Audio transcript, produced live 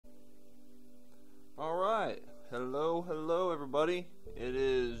Alright, hello everybody. It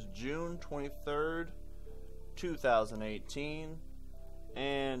is June 23rd, 2018,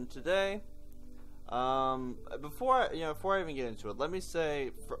 and today, before I even get into it, let me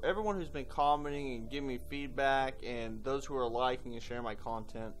say, for everyone who's been commenting and giving me feedback, and those who are liking and sharing my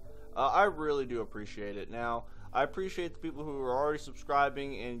content, I really do appreciate it. Now, I appreciate the people who are already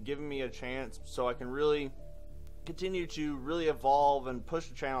subscribing and giving me a chance so I can really continue to really evolve and push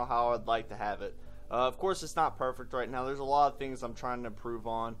the channel how I'd like to have it. Of course, it's not perfect right now. There's a lot of things I'm trying to improve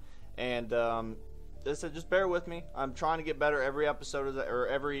on, and just bear with me. I'm trying to get better every episode or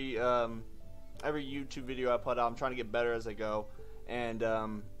every YouTube video I put out. I'm trying to get better as I go, and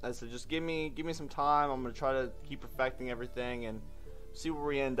I said, just give me some time. I'm gonna try to keep perfecting everything and see where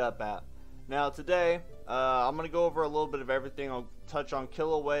we end up at. Now today, I'm gonna go over a little bit of everything. I'll touch on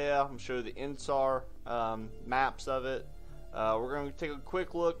Kilauea. I'm gonna show you the Insar maps of it. We're going to take a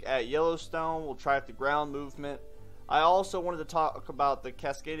quick look at Yellowstone. We'll track the ground movement. I also wanted to talk about the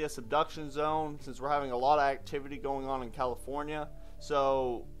Cascadia subduction zone, since we're having a lot of activity going on in California.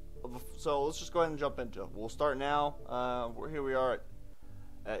 So let's just go ahead and jump into it. We'll start now. Here we are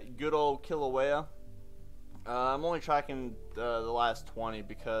at good old Kilauea. I'm only tracking the last 20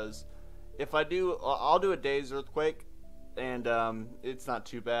 because if I do, I'll do a day's earthquake, and it's not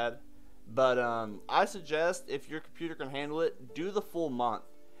too bad. But I suggest, if your computer can handle it, do the full month.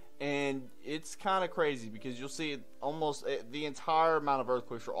 And it's kind of crazy because you'll see almost the entire amount of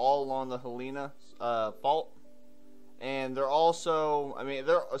earthquakes are all along the Helena fault. And they're also,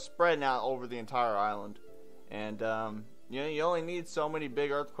 they're spreading out over the entire island. And, you only need so many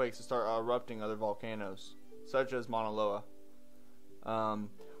big earthquakes to start erupting other volcanoes, such as Mauna Loa.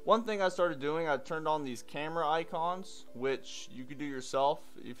 One thing I started doing, I turned on these camera icons, which you could do yourself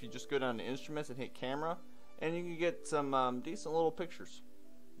if you just go down to instruments and hit camera, and you can get some decent little pictures.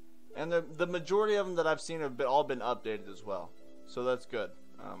 And the majority of them that I've seen have all been updated as well, so that's good.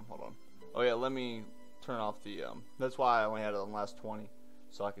 Hold on. Oh yeah, let me turn off the. That's why I only had it on the last 20,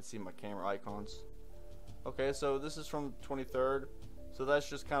 so I could see my camera icons. Okay, so this is from the 23rd, so that's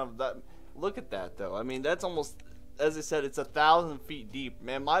just kind of that. Look at that though. That's almost. As I said, it's 1,000 feet deep.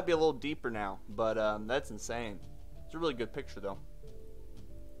 Man, it might be a little deeper now, but that's insane. It's a really good picture, though.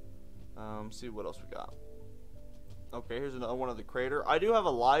 See what else we got. Okay, here's another one of the crater. I do have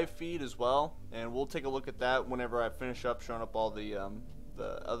a live feed as well, and we'll take a look at that whenever I finish up showing up all the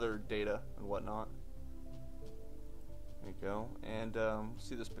other data and whatnot. There you go. And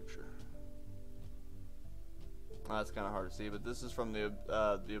see this picture. Oh, that's kind of hard to see, but this is from the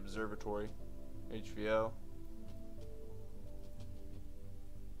observatory, HVO.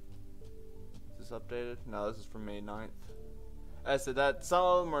 Updated? No, this is from May 9th. I said that some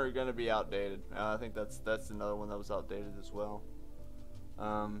of them are going to be outdated. I think that's another one that was outdated as well.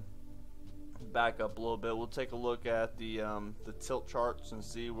 Back up a little bit. We'll take a look at the tilt charts and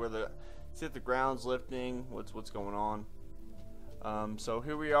see if the ground's lifting. What's going on? So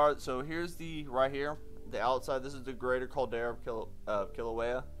here we are. So here's right here, the outside. This is the greater caldera of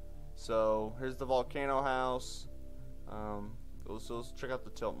Kilauea. So here's the volcano house. So let's check out the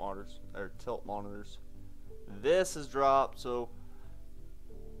tilt monitors. This has dropped, so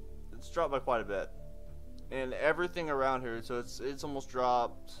it's dropped by quite a bit, and everything around here. So it's almost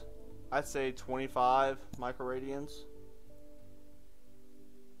dropped. I'd say 25 microradians.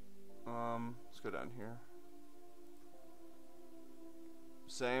 Let's go down here.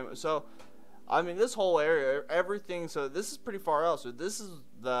 Same. So this whole area, everything. So this is pretty far out. So this is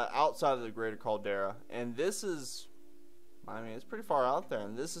the outside of the greater caldera, and this is. It's pretty far out there,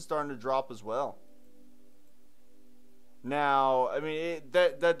 and this is starting to drop as well. Now,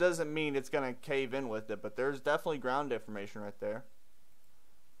 that doesn't mean it's going to cave in with it, but there's definitely ground deformation right there.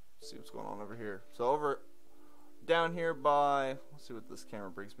 Let's see what's going on over here. So over down here by, let's see what this camera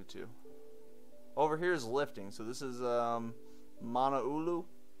brings me to. Over here is lifting. So this is Mauna Ulu,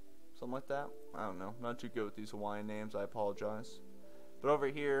 something like that. I don't know. Not too good with these Hawaiian names. I apologize. But over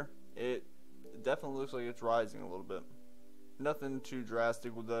here, it definitely looks like it's rising a little bit. Nothing too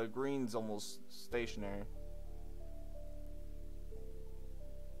drastic. The green's almost stationary.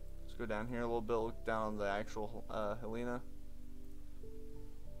 Let's go down here a little bit. Look down on the actual Helena.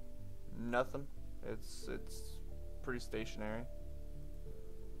 Nothing. It's pretty stationary.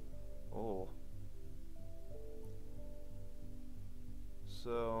 Oh.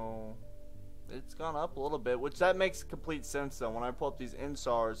 So it's gone up a little bit, which that makes complete sense though. When I pull up these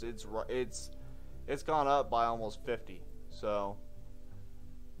Insars, it's gone up by almost 50. So,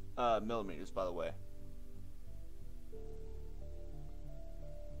 millimeters, by the way.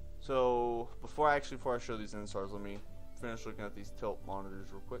 So, before I show these Insars, let me finish looking at these tilt monitors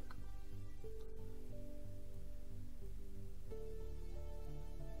real quick.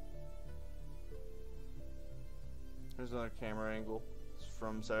 Here's another camera angle.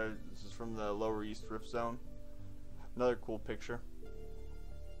 This is from the Lower East Rift Zone. Another cool picture.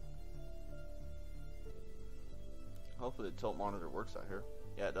 Hopefully the tilt monitor works out here.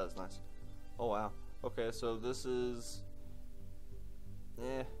 Yeah, it does. Nice. Oh wow. Okay, so this is,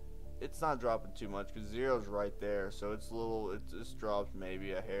 it's not dropping too much because zero's right there, so it's a little. It just dropped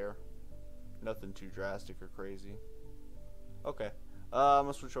maybe a hair. Nothing too drastic or crazy. Okay. I'm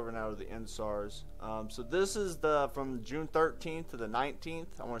gonna switch over now to the Insars. So this is from June 13th to the 19th.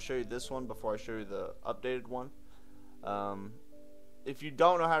 I want to show you this one before I show you the updated one. If you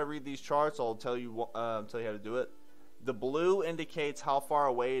don't know how to read these charts, I'll tell you how to do it. The blue indicates how far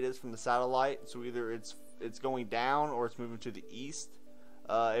away it is from the satellite. So either it's going down or it's moving to the east.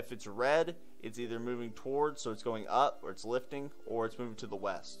 If it's red, it's either moving towards, so it's going up, or it's lifting, or it's moving to the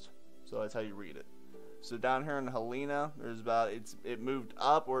west. So that's how you read it. So down here in Helena, there's it moved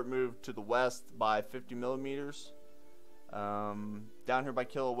up or it moved to the west by 50 millimeters. Down here by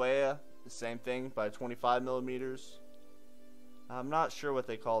Kilauea, the same thing by 25 millimeters. I'm not sure what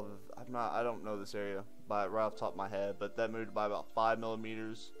they call I don't know this area right off the top of my head, but that moved by about 5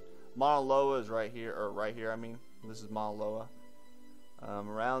 millimeters. Mauna Loa is right here, I mean. This is Mauna Loa.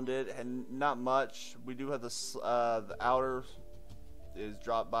 Around it, and not much. We do have the outer is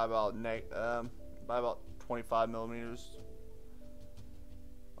dropped by about 25 millimeters.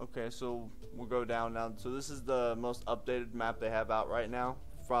 Okay, so we'll go down now. So this is the most updated map they have out right now,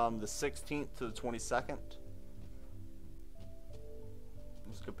 from the 16th to the 22nd.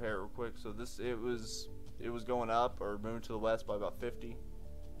 Let's compare it real quick. So it was going up or moving to the west by about 50.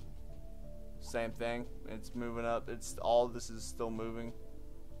 Same thing. It's moving up. All this is still moving.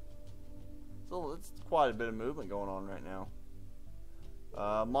 So it's quite a bit of movement going on right now.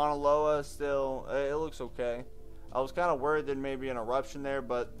 Mauna Loa still, it looks okay. I was kind of worried there may be an eruption there,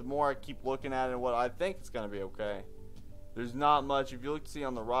 but the more I keep looking at it, what I think it's going to be okay. There's not much. If you look to see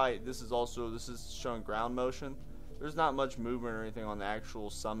on the right, this is showing ground motion. There's not much movement or anything on the actual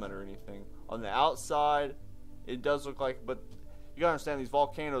summit or anything. On the outside, it does look like, but you gotta understand, these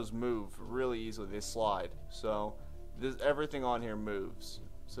volcanoes move really easily. They slide, so everything on here moves,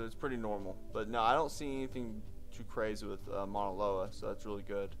 so it's pretty normal. But no, I don't see anything too crazy with Mauna Loa, so that's really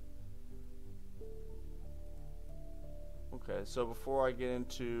good. Okay, so before I get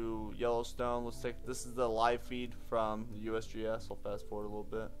into Yellowstone, this is the live feed from the USGS. I'll fast forward a little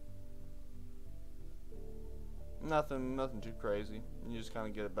bit. Nothing too crazy. You just kind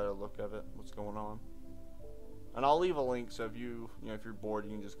of get a better look of it, what's going on. And I'll leave a link, so if if you're bored,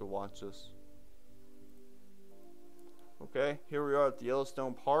 you can just go watch this. Okay, here we are at the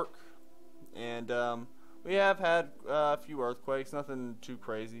Yellowstone Park, and we have had a few earthquakes, nothing too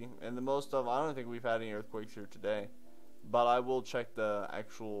crazy, and I don't think we've had any earthquakes here today, but I will check the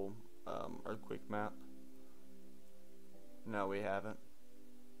actual earthquake map. No, we haven't.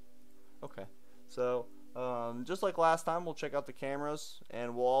 Okay, so just like last time, we'll check out the cameras,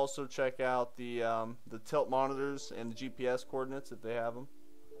 and we'll also check out the tilt monitors and the GPS coordinates if they have them,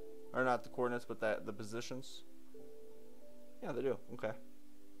 or not the coordinates, but the positions. Yeah, they do. Okay.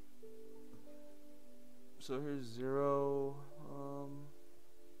 So here's 0.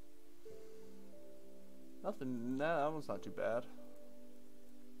 Nothing. Nah, that one's not too bad.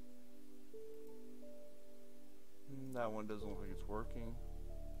 That one doesn't look like it's working.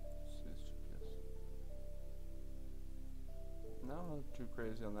 No, not too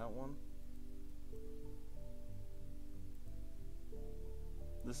crazy on that one.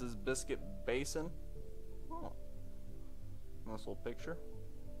 This is Biscuit Basin. Oh, nice little picture.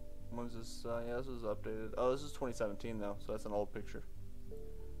 When's this? Yeah, this is updated. Oh, this is 2017 though, so that's an old picture.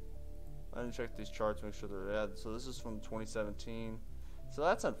 I didn't check these charts, make sure they're added. So this is from 2017. So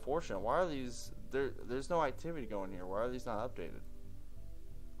that's unfortunate. Why are these? There's no activity going here. Why are these not updated?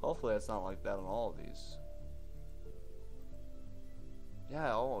 Hopefully that's not like that on all of these.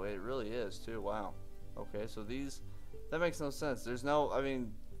 Yeah, oh, it really is too. Wow. Okay, so that makes no sense. There's no, I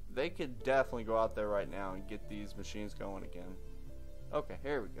mean, they could definitely go out there right now and get these machines going again. Okay,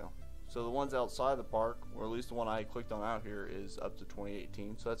 here we go. So the ones outside the park, or at least the one I clicked on out here, is up to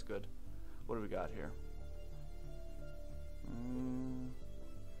 2018, so that's good. What do we got here?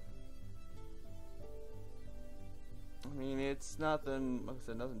 I mean, it's nothing, like I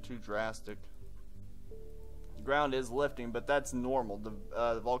said, nothing too drastic. The ground is lifting, but that's normal.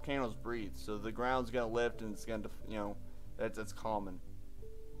 The volcanoes breathe, so the ground's gonna lift, and it's gonna, that's common.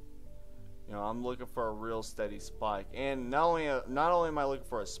 I'm looking for a real steady spike, and not only am I looking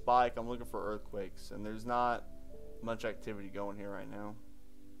for a spike, I'm looking for earthquakes, and there's not much activity going here right now.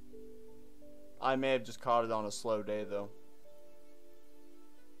 I may have just caught it on a slow day though.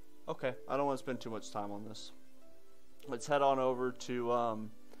 Okay, I don't want to spend too much time on this. let's head on over to, we're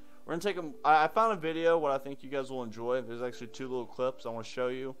going to take I found a video, what I think you guys will enjoy. There's actually 2 little clips I want to show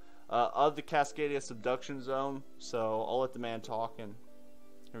you of the Cascadia subduction zone. So I'll let the man talk, and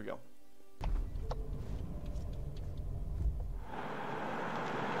here we go.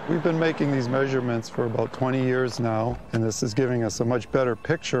 We've been making these measurements for about 20 years now, and this is giving us a much better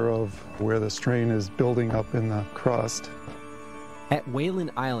picture of where the strain is building up in the crust. At Whalen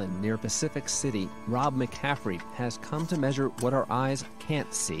Island near Pacific City, Rob McCaffrey has come to measure what our eyes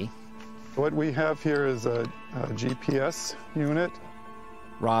can't see. What we have here is a GPS unit.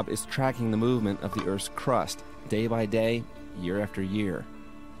 Rob is tracking the movement of the Earth's crust day by day, year after year.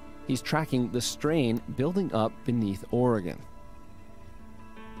 He's tracking the strain building up beneath Oregon.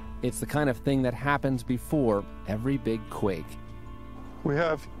 It's the kind of thing that happens before every big quake. We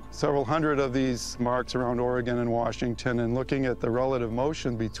have several hundred of these marks around Oregon and Washington, and looking at the relative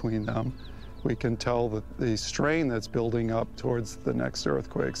motion between them, we can tell that the strain that's building up towards the next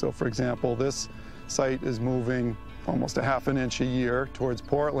earthquake. So for example, this site is moving almost a half an inch a year towards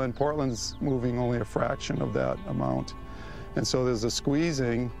Portland. Portland's moving only a fraction of that amount. And so there's a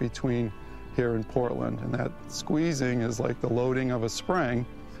squeezing between here and Portland, and that squeezing is like the loading of a spring.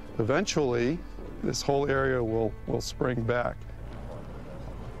 Eventually, this whole area will spring back.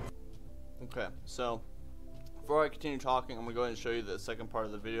 Okay, so before I continue talking, I'm going to go ahead and show you the second part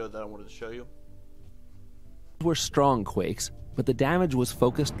of the video that I wanted to show you. Were strong quakes, but the damage was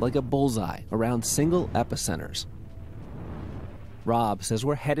focused like a bullseye around single epicenters. Rob says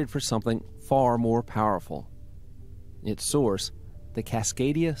we're headed for something far more powerful. Its source, the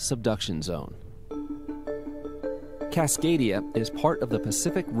Cascadia subduction zone. Cascadia is part of the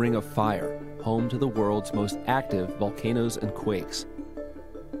Pacific Ring of Fire, home to the world's most active volcanoes and quakes.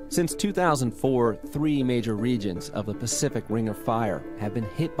 Since 2004, 3 major regions of the Pacific Ring of Fire have been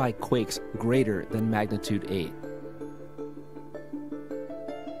hit by quakes greater than magnitude 8.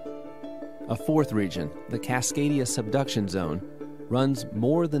 A 4th region, the Cascadia subduction zone, runs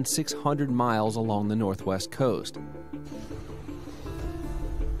more than 600 miles along the northwest coast.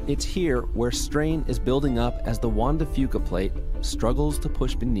 It's here where strain is building up as the Juan de Fuca plate struggles to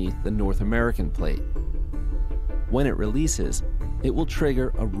push beneath the North American plate. When it releases, it will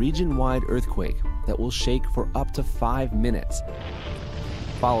trigger a region-wide earthquake that will shake for up to 5 minutes,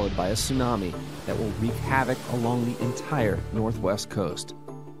 followed by a tsunami that will wreak havoc along the entire northwest coast.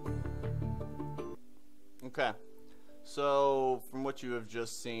 Okay, so from what you have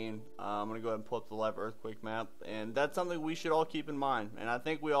just seen, I'm going to go ahead and pull up the live earthquake map, and that's something we should all keep in mind, and I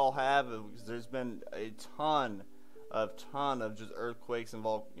think we all have, because there's been a ton of just earthquakes and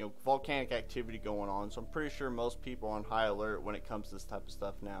volcanic activity going on, so I'm pretty sure most people are on high alert when it comes to this type of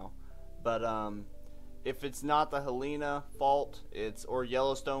stuff now. But if it's not the Helena fault, or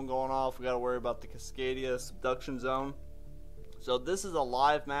Yellowstone going off, we got to worry about the Cascadia subduction zone. So this is a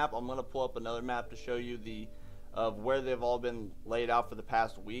live map. I'm going to pull up another map to show you of where they've all been laid out for the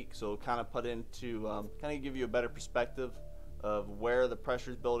past week, so kind of put into kind of give you a better perspective of where the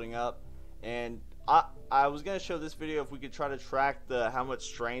pressure is building up. And I was going to show this video if we could try to track how much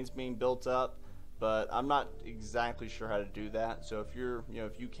strain's being built up, but I'm not exactly sure how to do that. So if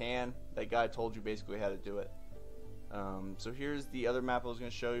you can, that guy told you basically how to do it. So here's the other map I was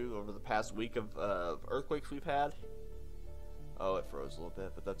going to show you over the past week of earthquakes we've had. Oh, it froze a little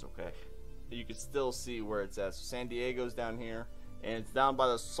bit, but that's okay. You can still see where it's at. So San Diego's down here, and it's down by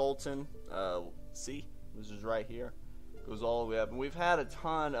the Salton Sea, which is right here. Goes all the way up, and we've had a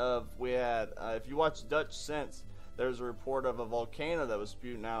ton of. If you watch Dutch Sense, there's a report of a volcano that was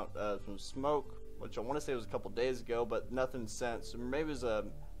spewing out some smoke, which I want to say was a couple days ago, but nothing since. Maybe I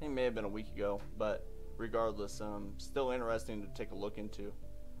think it may have been a week ago, but regardless, still interesting to take a look into.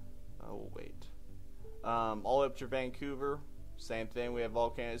 Oh wait, all the way up to Vancouver, same thing. We have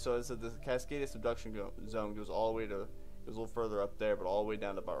volcanoes. So the Cascadia subduction zone goes all the way goes a little further up there, but all the way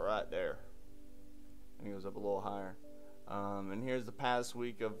down to about right there, and it goes up a little higher. And here's the past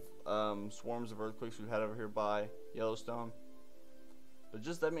week of swarms of earthquakes we've had over here by Yellowstone. But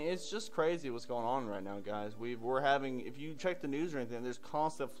it's just crazy what's going on right now, guys. We're having, if you check the news or anything, there's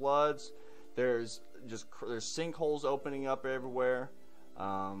constant floods. There's sinkholes opening up everywhere.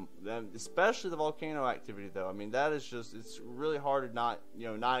 Especially the volcano activity, though. I mean, that is it's really hard to not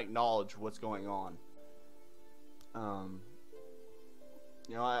acknowledge what's going on.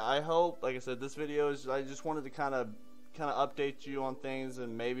 I hope, like I said, this video I just wanted to kind of update you on things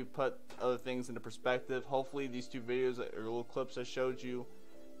and maybe put other things into perspective. Hopefully these 2 videos or little clips I showed you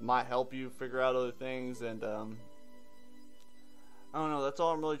might help you figure out other things. And I don't know, that's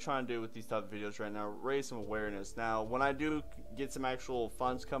all I'm really trying to do with these type of videos right now, raise some awareness. Now, when I do get some actual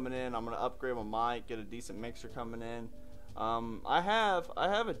funds coming in, I'm going to upgrade my mic, get a decent mixer coming in. I have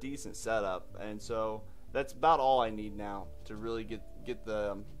a decent setup, and so that's about all I need now to really get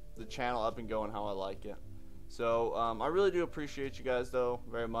the channel up and going how I like it. So I really do appreciate you guys though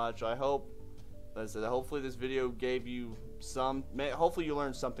very much. I hope, as I said, hopefully this video gave you hopefully you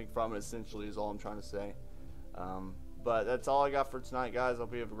learned something from it, essentially is all I'm trying to say. But that's all I got for tonight, guys. I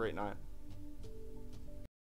hope you have a great night.